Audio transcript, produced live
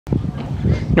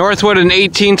Northwood an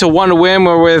 18-1 win.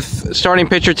 We're with starting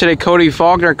pitcher today, Cody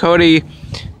Faulkner. Cody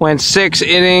went 6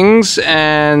 innings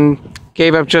and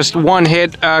gave up just 1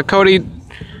 hit. Cody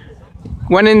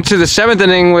went into the 7th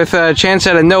inning with a chance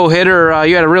at a no-hitter.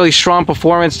 You had a really strong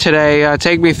performance today.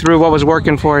 Take me through what was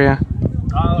working for you.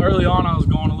 Early on, I was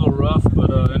going a little rough,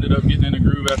 but ended up getting in a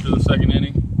groove after the 2nd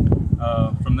inning.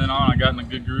 From then on, I got in a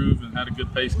good groove and had a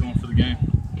good pace going for the game.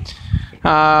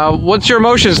 What's your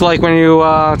emotions like when you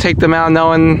take the mound?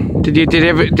 Knowing did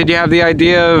you have the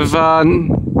idea of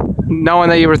knowing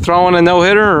that you were throwing a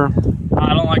no-hitter?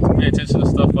 I don't like to pay attention to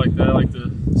stuff like that. I like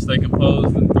to stay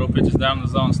composed and throw pitches down the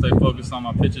zone, stay focused on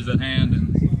my pitches at hand,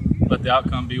 and let the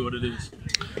outcome be what it is.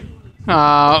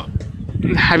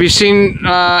 Have you seen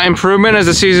improvement as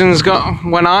the season's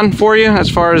went on for you as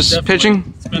far as Definitely.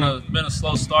 pitching? It's been a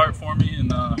slow start for me,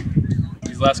 and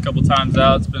these last couple times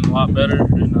out, it's been a lot better,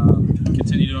 and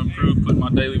continue to improve, putting my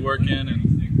daily work in,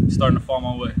 and starting to fall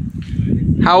my way.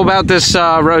 How about this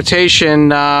rotation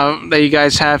that you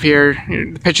guys have here?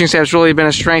 The pitching staff's really been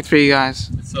a strength for you guys.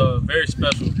 It's very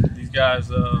special. These guys,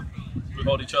 we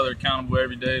hold each other accountable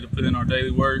every day to put in our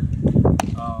daily work.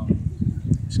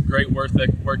 It's a great work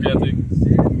ethic,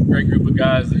 great group of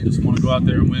guys that just want to go out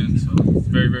there and win. So it's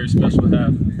very, very special to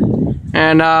have.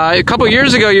 And a couple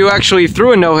years ago, you actually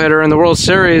threw a no-hitter in the World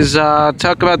Series.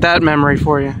 Talk about that memory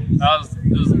for you.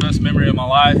 It was the best memory of my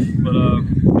life, but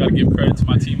got to give credit to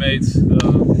my teammates.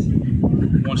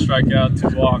 1 strikeout,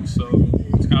 2 walks, so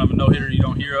it's kind of a no-hitter you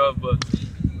don't hear of, but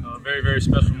a very, very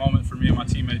special moment for me and my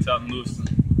teammates out in Lewiston.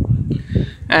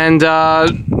 And how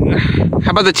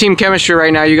about the team chemistry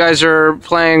right now? You guys are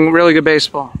playing really good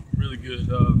baseball. Really good.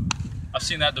 I've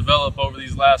seen that develop over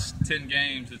these last 10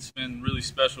 games. It's been really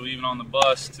special, even on the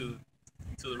bus, to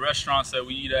the restaurants that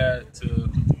we eat at, to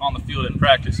on the field at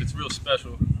practice. It's real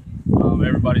special.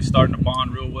 Everybody's starting to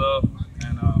bond real well,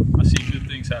 and I see good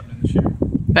things happening this year.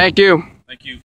 Thank you.